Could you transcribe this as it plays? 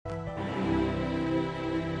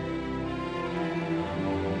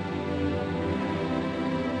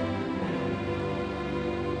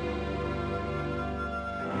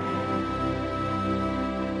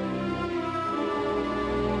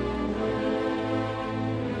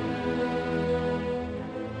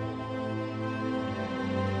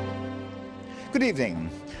Good evening.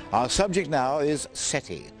 Our subject now is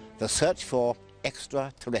SETI, the search for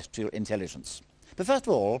extraterrestrial intelligence. But first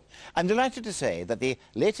of all, I'm delighted to say that the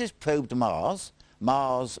latest probe to Mars,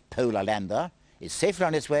 Mars Polar Lander, is safely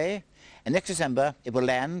on its way, and next December it will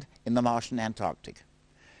land in the Martian Antarctic.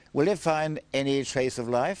 Will it find any trace of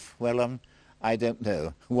life? Well, I don't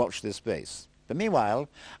know. Watch this space. But meanwhile,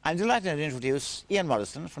 I'm delighted to introduce Ian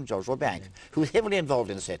Morrison from George Bank, who's heavily involved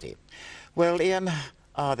in SETI. Well, Ian,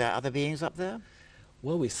 are there other beings up there?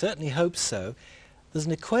 Well, we certainly hope so. There's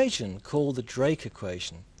an equation called the Drake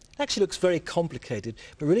equation. It actually looks very complicated,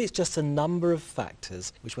 but really it's just a number of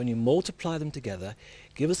factors which, when you multiply them together,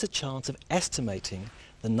 give us a chance of estimating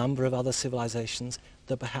the number of other civilizations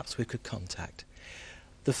that perhaps we could contact.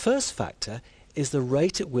 The first factor is the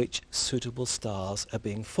rate at which suitable stars are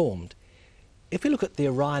being formed. If we look at the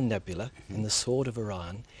Orion Nebula in the Sword of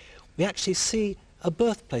Orion, we actually see a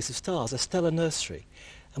birthplace of stars, a stellar nursery,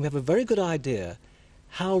 and we have a very good idea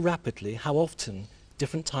how rapidly, how often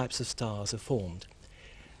different types of stars are formed.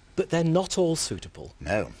 But they're not all suitable.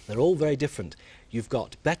 No. They're all very different. You've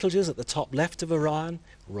got Betelgeuse at the top left of Orion,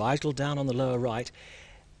 Rigel down on the lower right.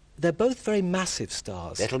 They're both very massive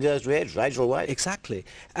stars. Betelgeuse red, Rigel white. Exactly.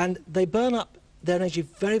 And they burn up their energy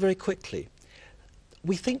very, very quickly.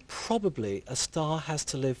 We think probably a star has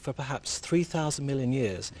to live for perhaps 3,000 million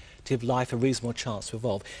years to give life a reasonable chance to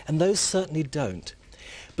evolve, and those certainly don't.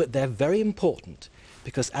 But they're very important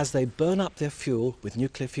because as they burn up their fuel with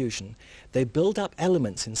nuclear fusion, they build up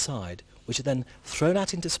elements inside which are then thrown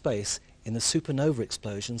out into space in the supernova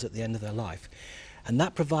explosions at the end of their life. And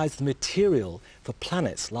that provides the material for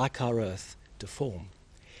planets like our Earth to form.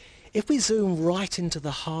 If we zoom right into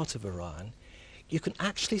the heart of Orion, you can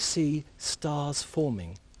actually see stars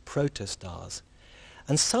forming, protostars.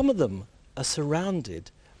 And some of them are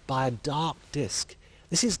surrounded by a dark disk.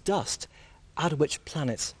 This is dust out of which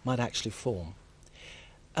planets might actually form.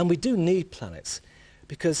 And we do need planets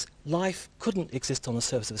because life couldn't exist on the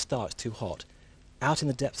surface of a star, it's too hot. Out in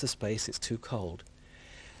the depths of space, it's too cold.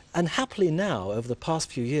 And happily now, over the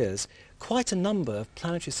past few years, quite a number of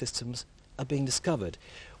planetary systems are being discovered.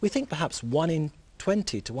 We think perhaps 1 in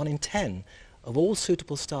 20 to 1 in 10 of all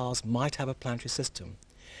suitable stars might have a planetary system.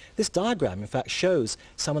 This diagram, in fact, shows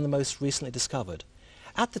some of the most recently discovered.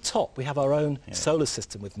 At the top, we have our own solar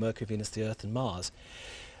system with Mercury, Venus, the Earth, and Mars.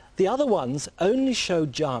 The other ones only show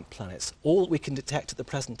giant planets, all that we can detect at the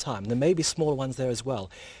present time. There may be smaller ones there as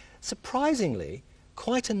well. Surprisingly,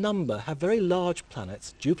 quite a number have very large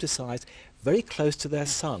planets, Jupiter-sized, very close to their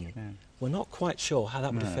sun. Yeah. We're not quite sure how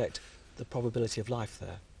that would affect the probability of life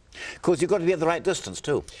there. Of course, you've got to be at the right distance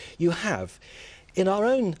too. You have. In our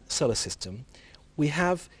own solar system, we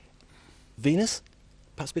have Venus,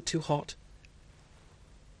 perhaps a bit too hot,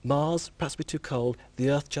 Mars, perhaps a bit too cold, the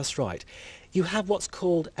Earth just right. You have what's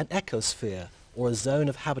called an ecosphere, or a zone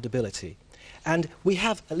of habitability. And we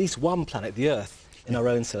have at least one planet, the Earth, in our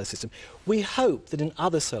own solar system. We hope that in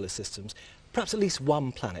other solar systems, perhaps at least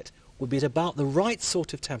one planet would be at about the right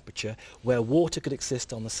sort of temperature where water could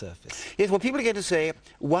exist on the surface. Yes, well, people are going to say,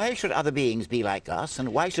 why should other beings be like us,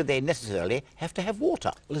 and why should they necessarily have to have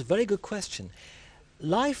water? Well, it's a very good question.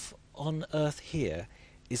 Life on Earth here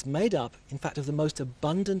is made up, in fact, of the most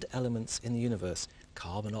abundant elements in the universe,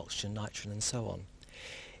 carbon, oxygen, nitrogen, and so on.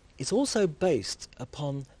 It's also based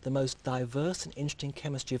upon the most diverse and interesting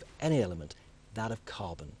chemistry of any element, that of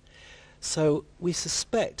carbon. So we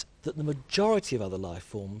suspect that the majority of other life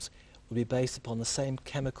forms will be based upon the same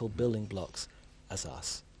chemical building blocks as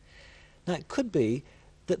us. Now, it could be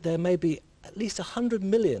that there may be at least 100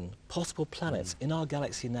 million possible planets in our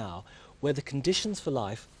galaxy now where the conditions for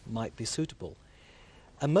life might be suitable.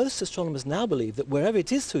 And most astronomers now believe that wherever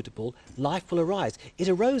it is suitable, life will arise. It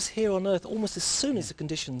arose here on Earth almost as soon as the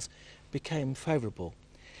conditions became favourable.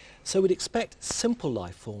 So we'd expect simple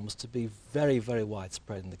life forms to be very, very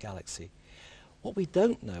widespread in the galaxy. What we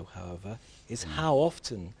don't know, however, is how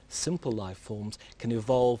often simple life forms can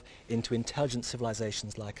evolve into intelligent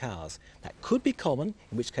civilizations like ours. That could be common,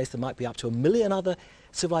 in which case there might be up to 1 million other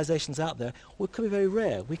civilizations out there, or it could be very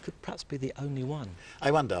rare. We could perhaps be the only one. I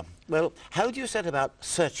wonder, well, how do you set about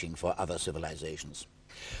searching for other civilizations?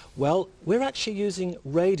 Well, we're actually using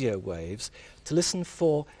radio waves to listen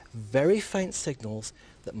for very faint signals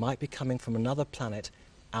that might be coming from another planet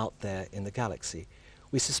out there in the galaxy.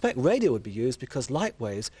 We suspect radio would be used because light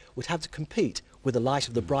waves would have to compete with the light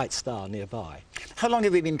of the bright star nearby. How long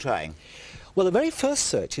have we been trying? Well, the very first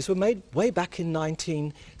searches were made way back in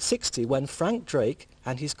 1960 when Frank Drake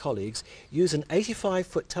and his colleagues used an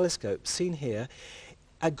 85-foot telescope seen here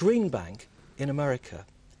at Green Bank in America.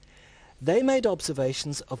 They made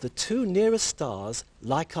observations of the two nearest stars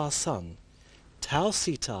like our Sun, Tau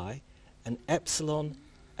Ceti and Epsilon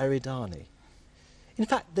Eridani. In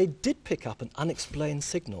fact, they did pick up an unexplained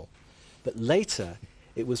signal, but later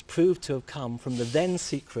it was proved to have come from the then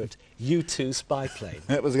secret U-2 spy plane.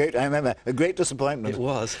 It was great, I remember, a great disappointment. It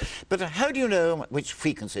was. But how do you know which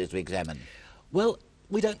frequencies to examine? Well,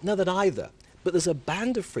 we don't know that either, but there's a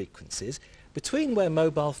band of frequencies between where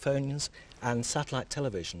mobile phones and satellite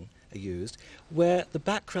television are used, where the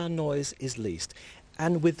background noise is least.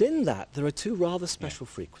 And within that, there are two rather special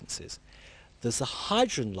frequencies. There's the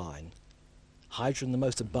hydrogen line, hydrogen, the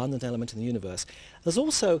most abundant element in the universe. There's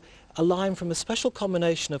also a line from a special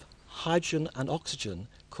combination of hydrogen and oxygen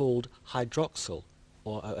called hydroxyl,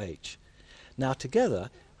 or OH. Now together,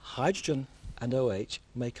 hydrogen and OH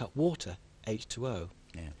make up water, H2O.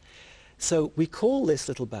 Yeah. So we call this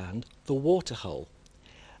little band the water hole.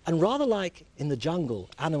 And rather like in the jungle,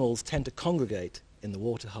 animals tend to congregate in the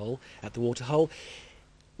water hole, at the water hole,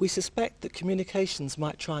 we suspect that communications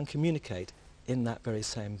might try and communicate in that very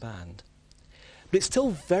same band. But it's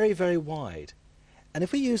still very, very wide. And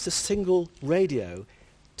if we use a single radio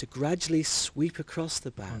to gradually sweep across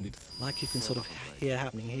the band, like you can sort of hear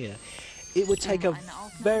happening here, it would take a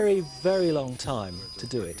very, very long time to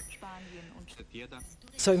do it.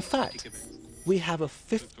 So in fact, we have a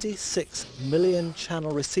 56 million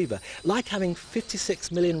channel receiver, like having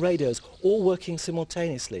 56 million radios all working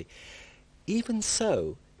simultaneously. Even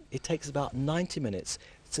so, it takes about 90 minutes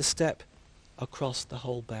to step across the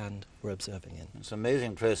whole band we're observing in. It's an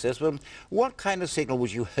amazing process. Well, what kind of signal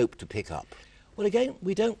would you hope to pick up? Well, again,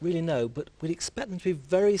 we don't really know, but we'd expect them to be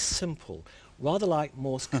very simple, rather like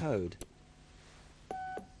Morse code.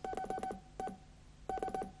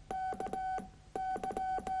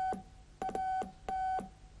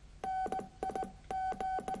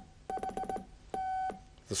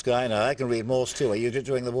 The sky now, I can read Morse too. You did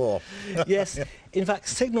during the war. Yes, in fact,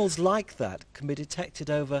 signals like that can be detected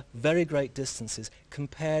over very great distances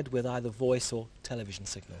compared with either voice or television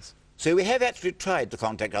signals. So we have actually tried to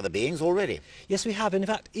contact other beings already. Yes, we have. In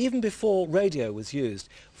fact, even before radio was used,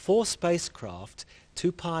 4 spacecraft,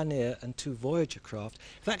 2 Pioneer and 2 Voyager craft,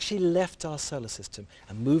 have actually left our solar system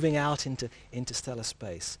and moving out into interstellar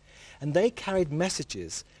space. And they carried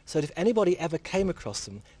messages so that if anybody ever came across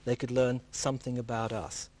them, they could learn something about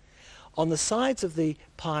us. On the sides of the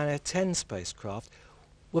Pioneer 10 spacecraft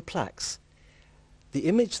were plaques. The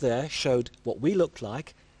image there showed what we looked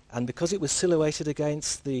like, and because it was silhouetted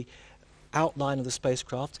against the outline of the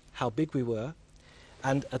spacecraft, how big we were.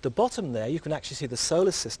 And at the bottom there, you can actually see the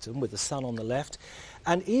solar system with the sun on the left,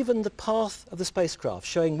 and even the path of the spacecraft,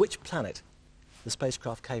 showing which planet the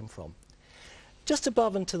spacecraft came from. Just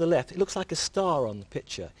above and to the left, it looks like a star on the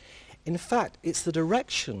picture. In fact, it's the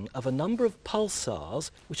direction of a number of pulsars,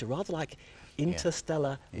 which are rather like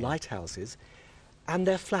interstellar lighthouses, and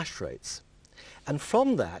their flash rates. And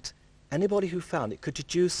from that, anybody who found it could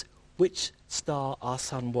deduce which star our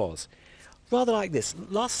sun was. Rather like this.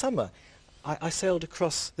 Last summer, I sailed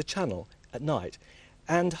across the channel at night,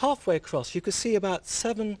 and halfway across you could see about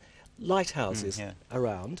 7 lighthouses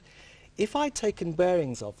around. If I'd taken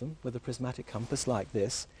bearings of them with a prismatic compass like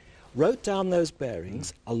this, wrote down those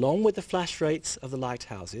bearings along with the flash rates of the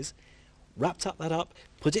lighthouses, wrapped that up,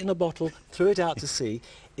 put it in a bottle, threw it out to sea,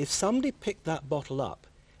 if somebody picked that bottle up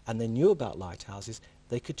and they knew about lighthouses,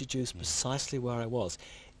 they could deduce precisely where I was.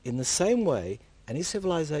 In the same way, any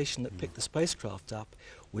civilization that picked the spacecraft up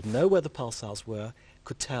would know where the pulsars were,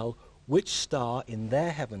 could tell which star in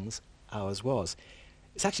their heavens ours was.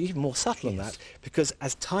 It's actually even more subtle than that, because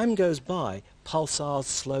as time goes by, pulsars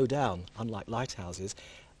slow down, unlike lighthouses.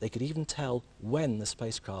 They could even tell when the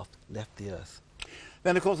spacecraft left the Earth.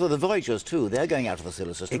 Then, of course, there are the Voyagers, too. They're going out of the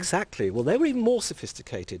solar system. Exactly. Well, they were even more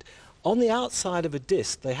sophisticated. On the outside of a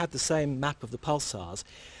disk, they had the same map of the pulsars,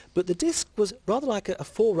 but the disk was rather like a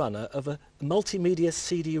forerunner of a multimedia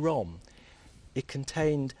CD-ROM. It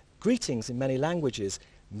contained greetings in many languages,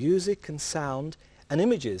 music and sound, and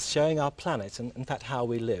images showing our planet and, in fact, how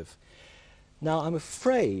we live. Now, I'm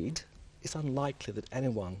afraid it's unlikely that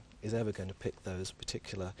anyone is ever going to pick those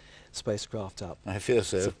particular spacecraft up. I fear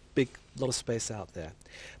so. There's a big lot of space out there.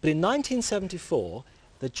 But in 1974,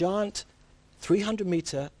 the giant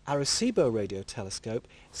 300-meter Arecibo radio telescope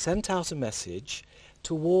sent out a message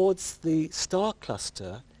towards the star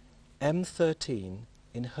cluster M13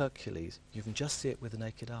 in Hercules. You can just see it with the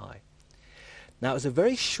naked eye. Now, it was a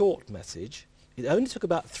very short message. It only took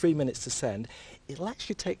about 3 minutes to send. It'll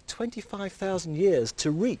actually take 25,000 years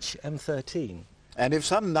to reach M13. And if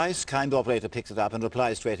some nice, kind operator picks it up and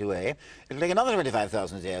replies straight away, it'll take another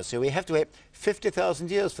 25,000 years, so we have to wait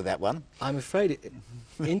 50,000 years for that one. I'm afraid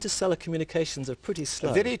interstellar communications are pretty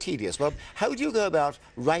slow. Very tedious. Well, how do you go about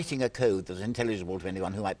writing a code that's intelligible to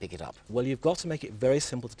anyone who might pick it up? Well, you've got to make it very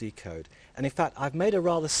simple to decode. And in fact, I've made a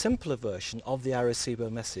rather simpler version of the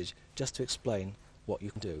Arecibo message just to explain what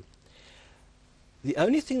you can do. The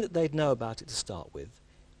only thing that they'd know about it to start with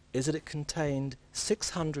is that it contained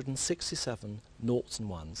 667 noughts and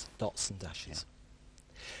ones, dots and dashes.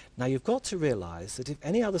 Yeah. Now you've got to realise that if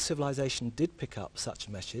any other civilization did pick up such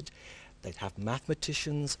a message, they'd have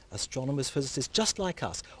mathematicians, astronomers, physicists, just like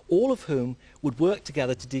us, all of whom would work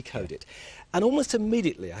together to decode it. And almost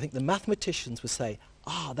immediately, I think the mathematicians would say,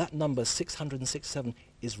 that number 667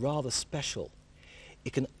 is rather special.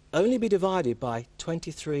 It can only be divided by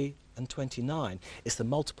 23 and 29. It's the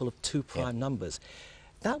multiple of two prime numbers.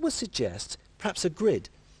 That would suggest perhaps a grid.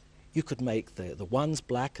 You could make the ones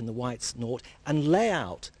black and the whites naught and lay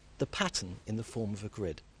out the pattern in the form of a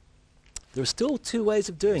grid. There are still two ways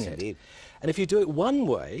of doing it. Indeed. And if you do it one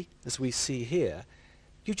way, as we see here,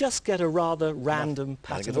 you just get a rather random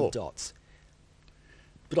pattern of dots.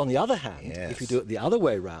 But on the other hand, if you do it the other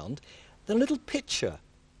way round, then a little picture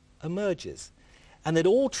emerges. And they'd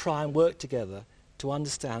all try and work together to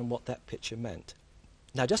understand what that picture meant.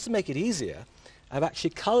 Now, just to make it easier, I've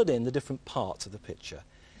actually coloured in the different parts of the picture.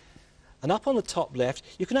 And up on the top left,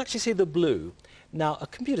 you can actually see the blue. Now, a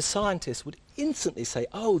computer scientist would instantly say,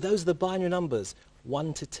 those are the binary numbers,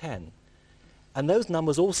 1 to 10. And those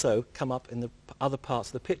numbers also come up in the other parts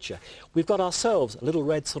of the picture. We've got ourselves a little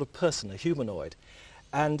red sort of person, a humanoid.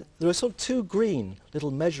 And there are sort of two green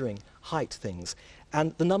little measuring height things,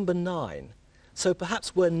 and the number 9. So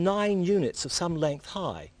perhaps we're 9 units of some length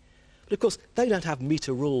high. But of course, they don't have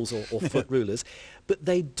meter rules or foot rulers, but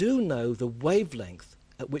they do know the wavelength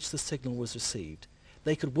at which the signal was received.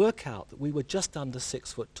 They could work out that we were just under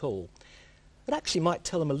 6 foot tall. It actually might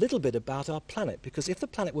tell them a little bit about our planet, because if the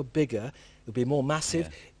planet were bigger, it would be more massive,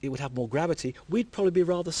 it would have more gravity, we'd probably be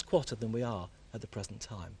rather squatter than we are at the present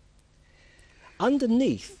time.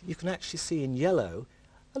 Underneath, you can actually see in yellow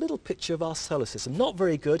a little picture of our solar system. Not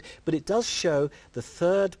very good, but it does show the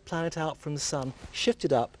third planet out from the sun,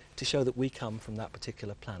 shifted up to show that we come from that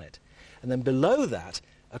particular planet. And then below that,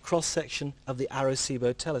 a cross-section of the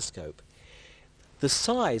Arecibo telescope. The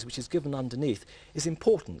size which is given underneath is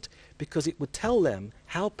important because it would tell them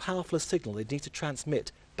how powerful a signal they need to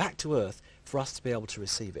transmit back to Earth for us to be able to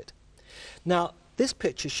receive it. Now, this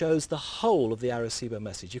picture shows the whole of the Arecibo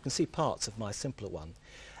message. You can see parts of my simpler one.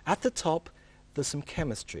 At the top, there's some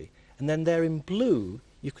chemistry. And then there in blue,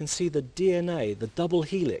 you can see the DNA, the double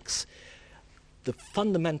helix, the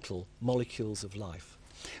fundamental molecules of life.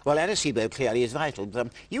 Well, Arecibo clearly is vital.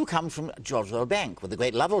 You come from Jodrell Bank with the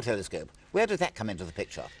great Lovell telescope. Where does that come into the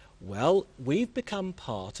picture? Well, we've become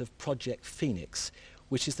part of Project Phoenix,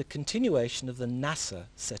 which is the continuation of the NASA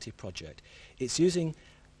SETI project. It's using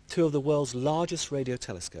two of the world's largest radio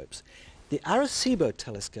telescopes. The Arecibo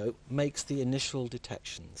telescope makes the initial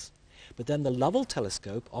detections. But then the Lovell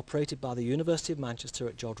telescope, operated by the University of Manchester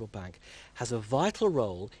at Jodrell Bank, has a vital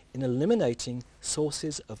role in eliminating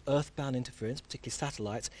sources of earthbound interference, particularly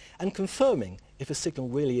satellites, and confirming if a signal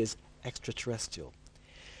really is extraterrestrial.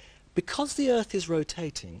 Because the Earth is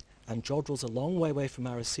rotating and Jodrell's a long way away from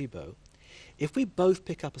Arecibo, if we both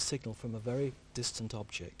pick up a signal from a very distant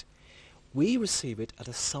object, we receive it at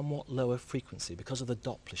a somewhat lower frequency because of the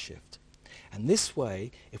Doppler shift. And this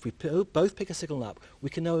way, if we both pick a signal up, we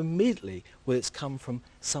can know immediately whether it's come from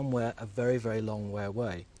somewhere a very, very long way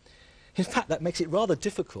away. In fact, that makes it rather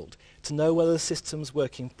difficult to know whether the system's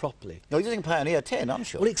working properly. You're using Pioneer 10,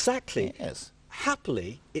 aren't you? Well, exactly. Yes.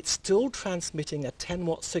 Happily, it's still transmitting a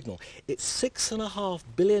 10-watt signal. It's 6.5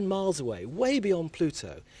 billion miles away, way beyond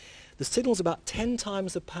Pluto. The signal's about 10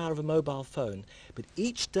 times the power of a mobile phone, but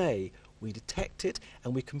each day we detect it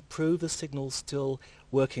and we can prove the signal's still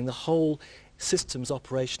working. The whole system's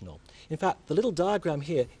operational. In fact, the little diagram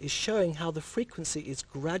here is showing how the frequency is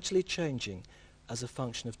gradually changing as a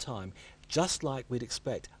function of time, just like we'd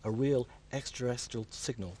expect a real extraterrestrial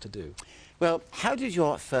signal to do. Well, how did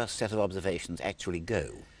your first set of observations actually go?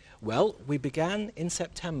 Well, we began in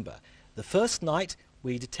September. The first night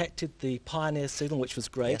we detected the Pioneer signal, which was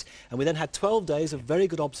great, and we then had 12 days of very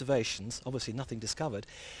good observations, obviously nothing discovered.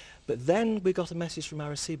 But then we got a message from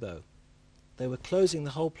Arecibo. They were closing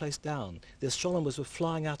the whole place down. The astronomers were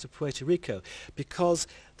flying out of Puerto Rico because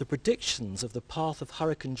the predictions of the path of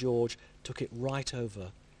Hurricane George took it right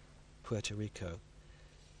over Puerto Rico.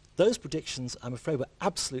 Those predictions, I'm afraid, were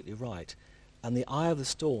absolutely right, and the eye of the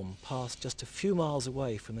storm passed just a few miles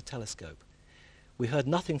away from the telescope. We heard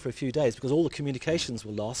nothing for a few days because all the communications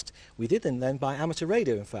were lost. We did them then by amateur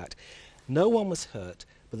radio, in fact. No one was hurt,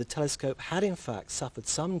 but the telescope had in fact suffered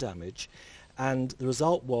some damage, and the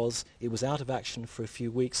result was it was out of action for a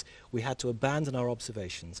few weeks. We had to abandon our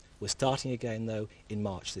observations. We're starting again, though, in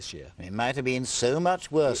March this year. It might have been so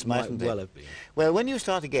much worse, mightn't it? Well have been. Well, when you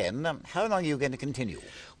start again, how long are you going to continue?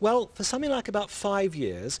 Well, for something like about 5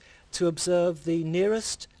 years, to observe the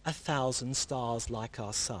nearest 1,000 stars like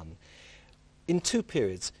our Sun, in 2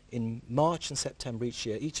 periods, in March and September each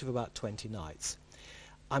year, each of about 20 nights.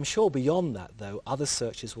 I'm sure beyond that, though, other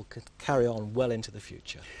searches will carry on well into the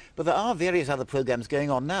future. But there are various other programmes going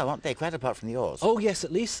on now, aren't they, quite apart from yours? Oh, yes,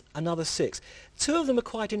 at least another 6. 2 of them are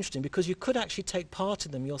quite interesting because you could actually take part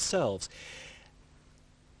in them yourselves.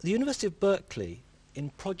 The University of Berkeley,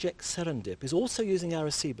 in Project Serendip, is also using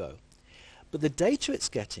Arecibo. But the data it's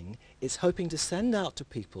getting, it's hoping to send out to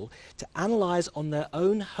people to analyse on their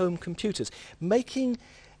own home computers, making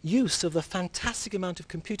use of the fantastic amount of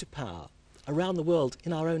computer power around the world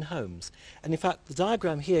in our own homes. And in fact, the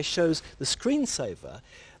diagram here shows the screensaver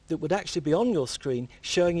that would actually be on your screen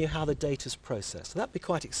showing you how the data's processed. So that'd be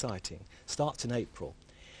quite exciting. Starts in April.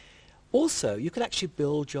 Also, you could actually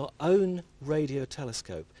build your own radio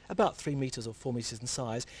telescope, about 3 metres or 4 metres in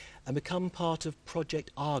size, and become part of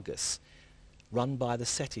Project Argus, run by the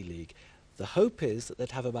SETI League. The hope is that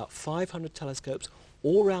they'd have about 500 telescopes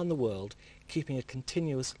all around the world, keeping a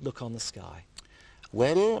continuous look on the sky.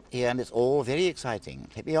 Well, Ian, it's all very exciting.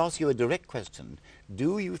 Let me ask you a direct question.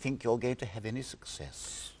 Do you think you're going to have any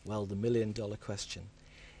success? Well, the million-dollar question.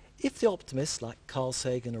 If the optimists like Carl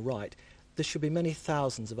Sagan are right, there should be many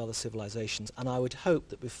thousands of other civilizations, and I would hope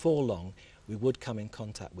that before long we would come in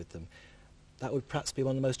contact with them. That would perhaps be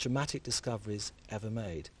one of the most dramatic discoveries ever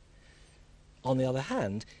made. On the other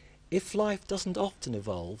hand, if life doesn't often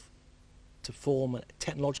evolve to form a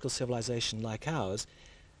technological civilization like ours,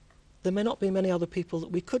 there may not be many other people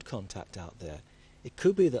that we could contact out there. It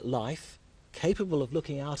could be that life, capable of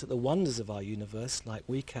looking out at the wonders of our universe like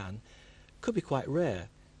we can, could be quite rare.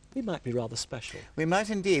 We might be rather special. We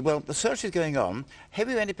might indeed. Well, the search is going on. Have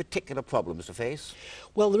you any particular problems to face?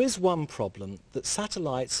 Well, there is one problem, that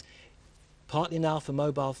satellites, partly now for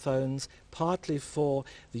mobile phones, partly for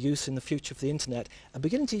the use in the future of the internet, are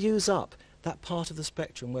beginning to use up that part of the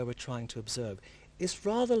spectrum where we're trying to observe. It's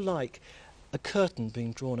rather like a curtain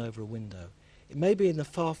being drawn over a window. It may be in the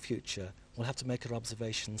far future we'll have to make our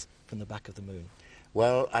observations from the back of the moon.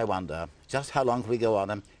 Well, I wonder, just how long can we go on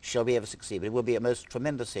and shall we ever succeed? But it will be a most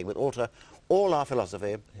tremendous thing. It will alter all our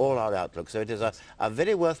philosophy, all our outlook. So it is a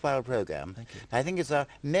very worthwhile programme. Thank you. I think it's a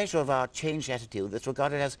measure of our changed attitude that's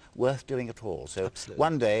regarded as worth doing at all. So Absolutely.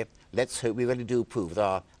 One day, let's hope we really do prove there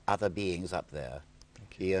are other beings up there.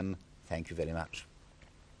 Thank you. Ian, thank you very much.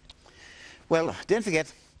 Well, don't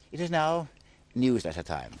forget, it is now newsletter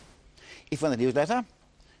time. If you want the newsletter,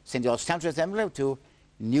 send your stamped envelope to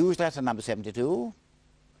newsletter number 72,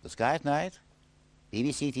 The Sky at Night,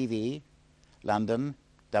 BBC TV, London,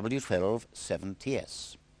 W12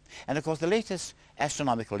 7TS. And of course the latest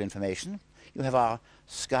astronomical information, you have our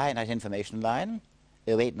Sky at Night information line,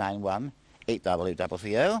 0891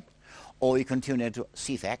 83330, or you can tune into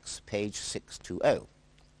CFAX, page 620.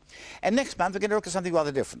 And next month we're going to look at something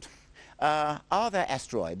rather different. Are there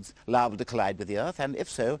asteroids liable to collide with the Earth, and if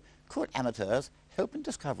so, could amateurs help in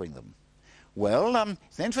discovering them? Well,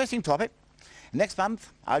 it's an interesting topic. Next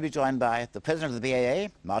month, I'll be joined by the President of the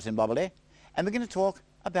BAA, Martin Bobberley, and we're going to talk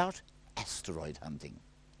about asteroid hunting.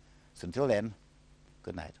 So until then,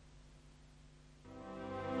 good night.